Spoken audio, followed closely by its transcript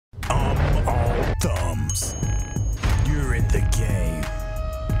games. You're in the game.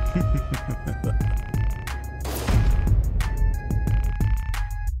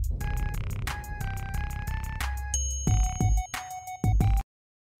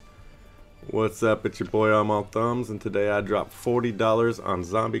 What's up, it's your boy I'm All Thumbs, and today I dropped $40 on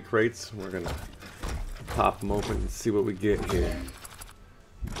zombie crates. We're gonna pop them open and see what we get here.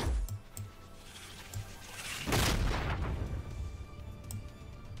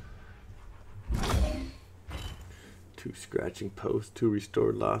 Two scratching posts, two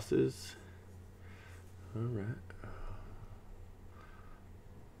restored losses. Alright.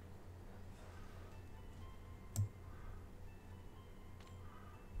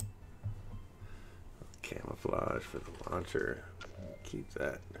 Camouflage for the launcher. Keep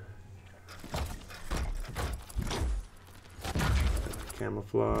that.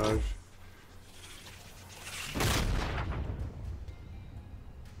 Camouflage.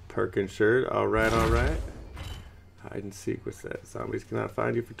 Perkins shirt. Alright, alright. Hide and seek. What's that? Zombies cannot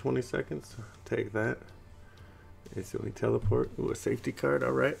find you for 20 seconds. Take that. Instantly teleport. Ooh, a safety card.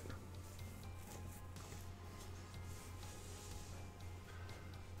 Alright.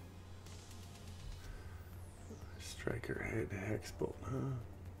 Striker head hex bolt, huh?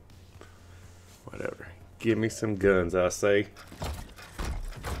 Whatever. Give me some guns, I say.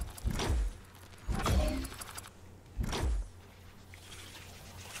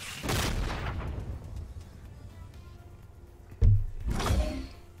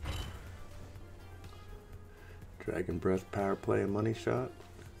 Dragon Breath, Power Play, and Money Shot.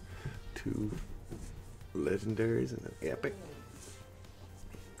 Two legendaries and an epic.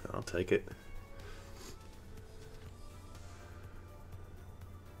 I'll take it.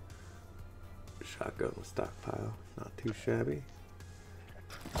 Shotgun with stockpile, not too shabby.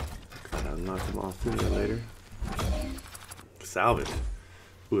 Gotta unlock them all sooner or later. Salvage.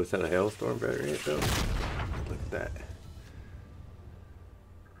 Ooh, is that a hailstorm variant though? Look at that.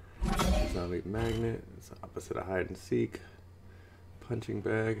 Zombie magnet. It's opposite of hide and seek. Punching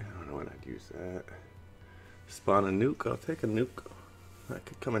bag. I don't know when I'd use that. Spawn a nuke. I'll take a nuke. That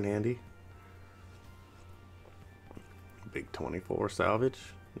could come in handy. Big 24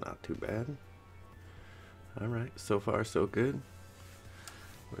 salvage. Not too bad. Alright, so far so good.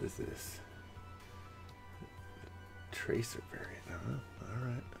 What is this? Tracer variant, huh?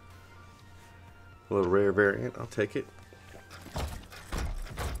 Alright. A little rare variant, I'll take it.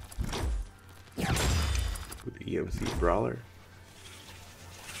 With the EMC Brawler.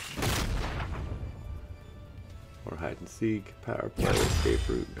 Or hide and seek, power play, escape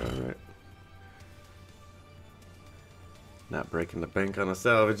route, alright. Not breaking the bank on a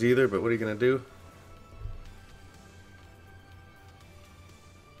salvage either, but what are you gonna do?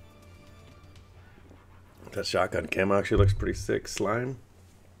 That shotgun camo actually looks pretty sick. Slime.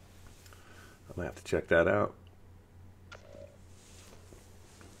 I'm gonna have to check that out.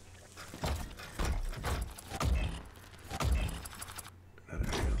 Another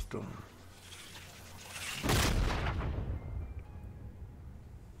hailstorm.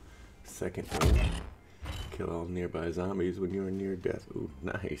 Second one. Kill all nearby zombies when you are near death. Ooh,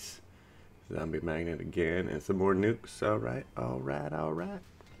 nice. Zombie magnet again, and some more nukes. Alright, alright, alright.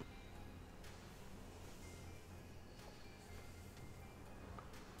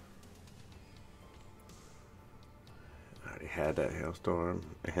 Had that hailstorm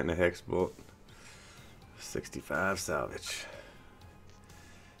and the hex bolt. 65 salvage.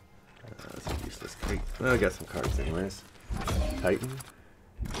 That's a useless crate. Well, I got some cards anyways. Titan.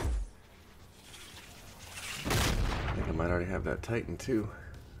 I think I might already have that Titan too.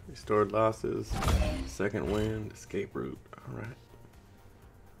 Restored losses. Second wind. Escape route. Alright.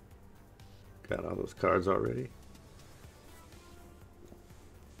 Got all those cards already.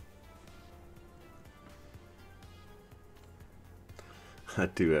 I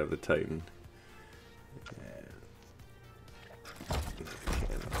do have the Titan. If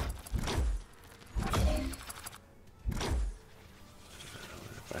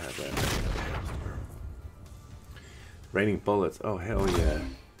I have that. Raining bullets. Oh hell yeah!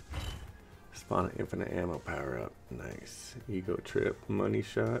 Spawn an infinite ammo power up. Nice. Ego trip. Money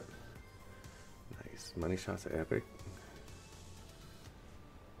shot. Nice. Money shot's epic.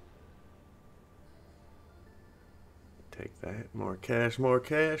 Take that. More cash, more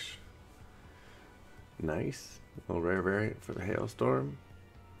cash. Nice. A little rare variant for the hailstorm.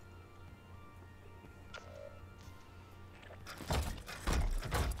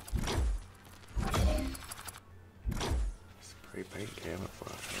 Spray paint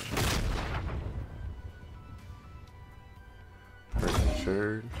camouflage. Person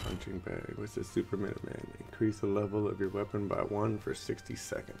shirt, punching bag. What's this? Super Minuteman. Increase the level of your weapon by 1 for 60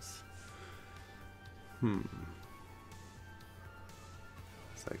 seconds.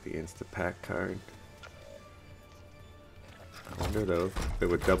 It's like the Insta-Pack card. I wonder though if it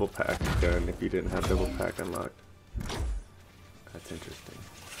would double pack a gun if you didn't have double pack unlocked. That's interesting.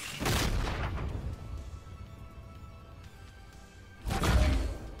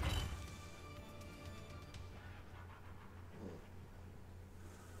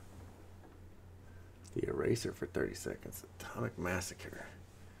 The eraser for 30 seconds. Atomic Massacre.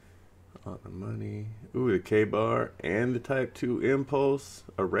 All the money. Ooh, the K-bar and the Type 2 Impulse.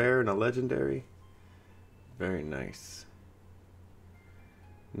 A rare and a legendary. Very nice.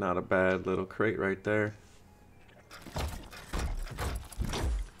 Not a bad little crate right there.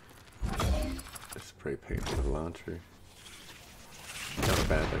 Spray paint for the launcher. Not a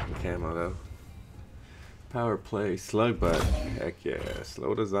bad looking camo though. Power play, slug butt. Heck yeah,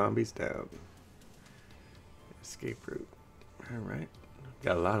 slow the zombies down. Escape route. Alright.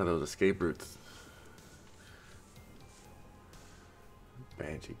 Got a lot of those escape routes.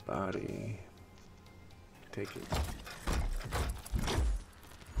 Banshee body. Take it.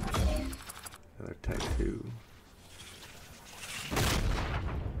 Another Type 2.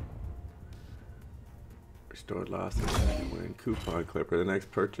 Restored losses, second win. Coupon clipper. The next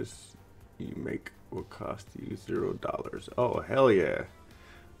purchase you make will cost you $0. Oh, hell yeah.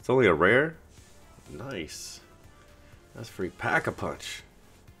 It's only a rare? Nice. That's free Pack-a-Punch.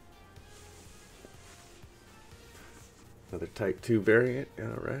 Another Type 2 variant.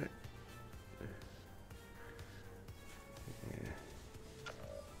 Alright.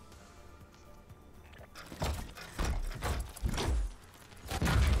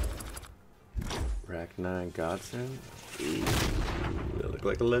 Rack 9 Godsend. Ooh, they look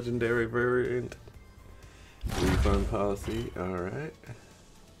like a legendary variant. Refund policy. Alright.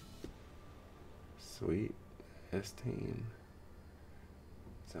 Sweet. S-Team.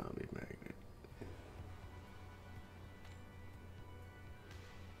 Zombie magnet.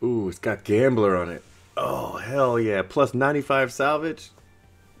 Ooh, it's got Gambler on it. Oh, hell yeah. Plus 95 salvage.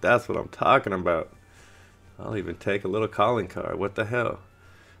 That's what I'm talking about. I'll even take a little calling card. What the hell?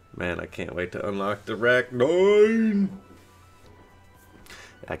 Man, I can't wait to unlock the Rack 9.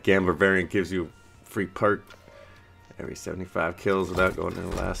 That Gambler variant gives you free perk every 75 kills without going to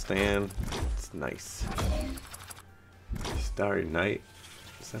the last stand. It's nice. Starry Night.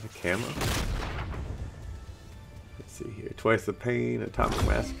 Is that a camo? Let's see here. Twice the Pain, Atomic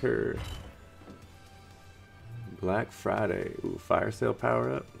Massacre. Black Friday. Ooh, fire sale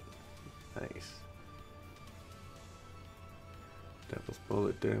power up. Nice. Devil's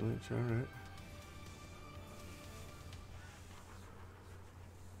bullet damage, alright.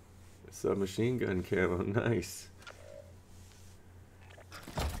 Submachine gun camo, nice.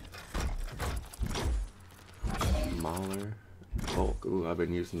 Mauler, Volk. Ooh, I've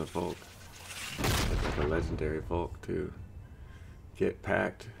been using the Volk. It's like a legendary Volk too. Get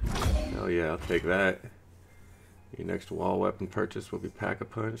packed. Hell yeah, I'll take that. Your next wall weapon purchase will be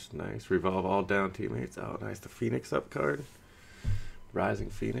Pack-a-Punch. Nice. Revolve all down teammates. Oh, nice. The Phoenix up card. Rising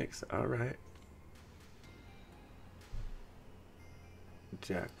Phoenix, alright.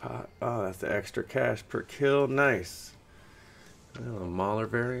 Jackpot. Oh, that's the extra cash per kill. Nice. A Mauler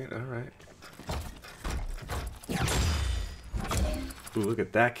variant, alright. Ooh, look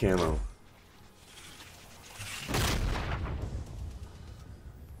at that camo.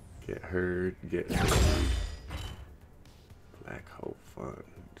 Get heard, get heard. Black Hole Fun.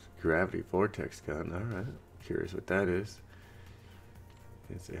 Gravity Vortex gun, alright. Curious what that is.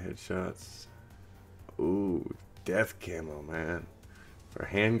 It's the headshots. Ooh, death camo, man. For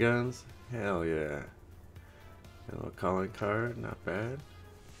handguns? Hell yeah. A little calling card, not bad.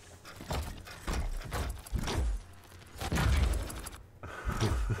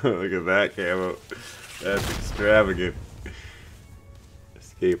 Look at that camo. That's extravagant.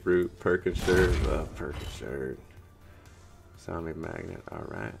 Escape route, Perkin shirt. Love Perkin shirt. Zombie magnet,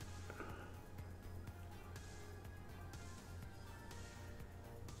 alright.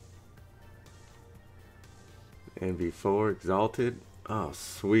 NV4 Exalted. Oh,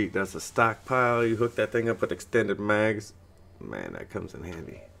 sweet. That's a stockpile. You hook that thing up with extended mags. Man, that comes in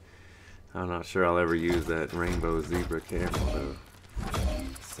handy. I'm not sure I'll ever use that rainbow zebra camo though.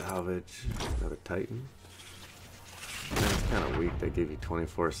 Salvage. Another Titan. That's kind of weak. They give you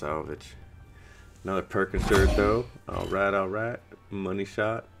 24 salvage. Another Perkin shirt though. Alright, alright. Money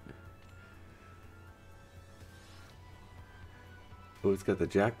shot. Oh, it's got the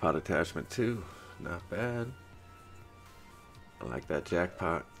jackpot attachment too. Not bad. I like that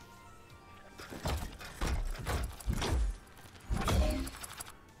jackpot.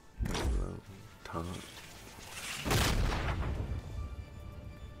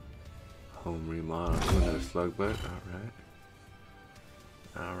 Home remodel. Another slug butt.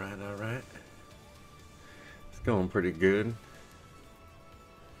 Alright. It's going pretty good.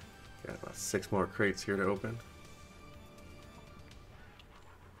 Got about 6 more crates here to open.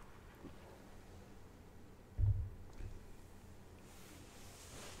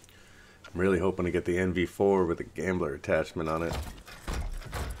 I'm really hoping to get the NV4 with a gambler attachment on it.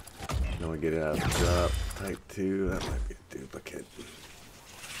 Then we get it out of the drop. Type 2, that might be a duplicate.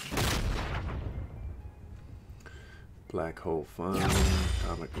 Black Hole Fun,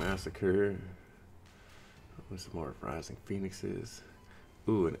 Atomic Massacre. Oh, some more Rising Phoenixes.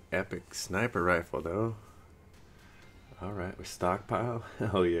 Ooh, an epic sniper rifle though. Alright, we stockpile.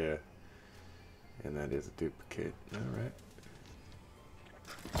 Oh yeah. And that is a duplicate. Alright.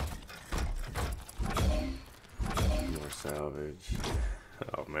 More salvage.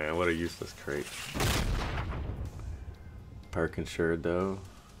 Oh man, what a useless crate. Perk insured though.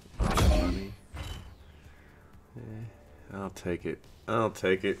 Money. I'll take it. I'll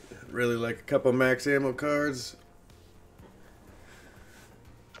take it. Really like a couple max ammo cards.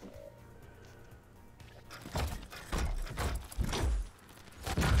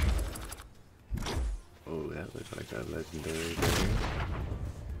 Oh, that looks like a legendary there.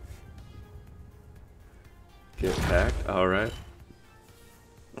 Get packed. Alright.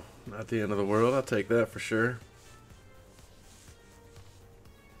 Not the end of the world. I'll take that for sure.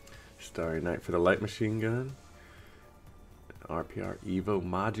 Starry Night for the light machine gun. RPR Evo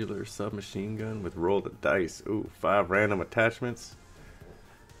modular submachine gun with roll the dice. Ooh, 5 random attachments.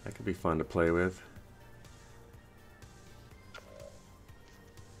 That could be fun to play with.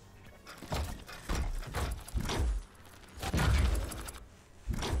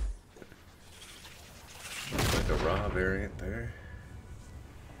 Looks like a raw variant there.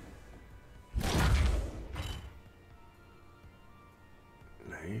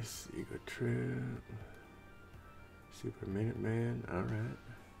 Nice. Ego Trip. Super Minuteman, alright.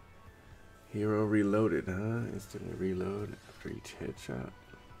 Hero Reloaded, huh? Instantly reload after each headshot.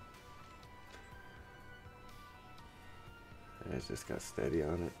 It's just got steady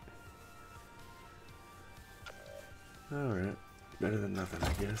on it. Alright. Better than nothing,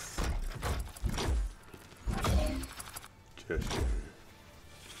 I guess. Gesture.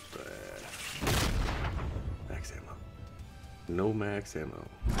 Max ammo. No max ammo.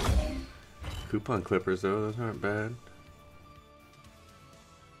 Coupon clippers though, those aren't bad.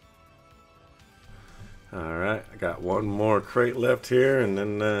 Alright, I got one more crate left here, and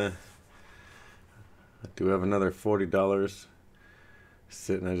then I do have another $40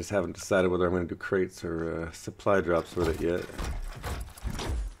 sitting. I just haven't decided whether I'm going to do crates or supply drops with it yet.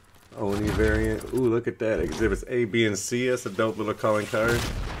 Oni variant. Ooh, look at that. Exhibits A, B, and C. That's a dope little calling card.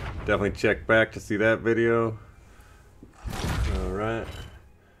 Definitely check back to see that video. Alright.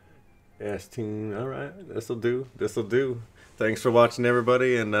 S-Team. Alright, this'll do. This'll do. Thanks for watching,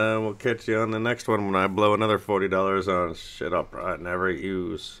 everybody, and we'll catch you on the next one when I blow another $40 on shit I'll probably never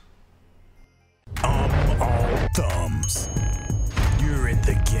use.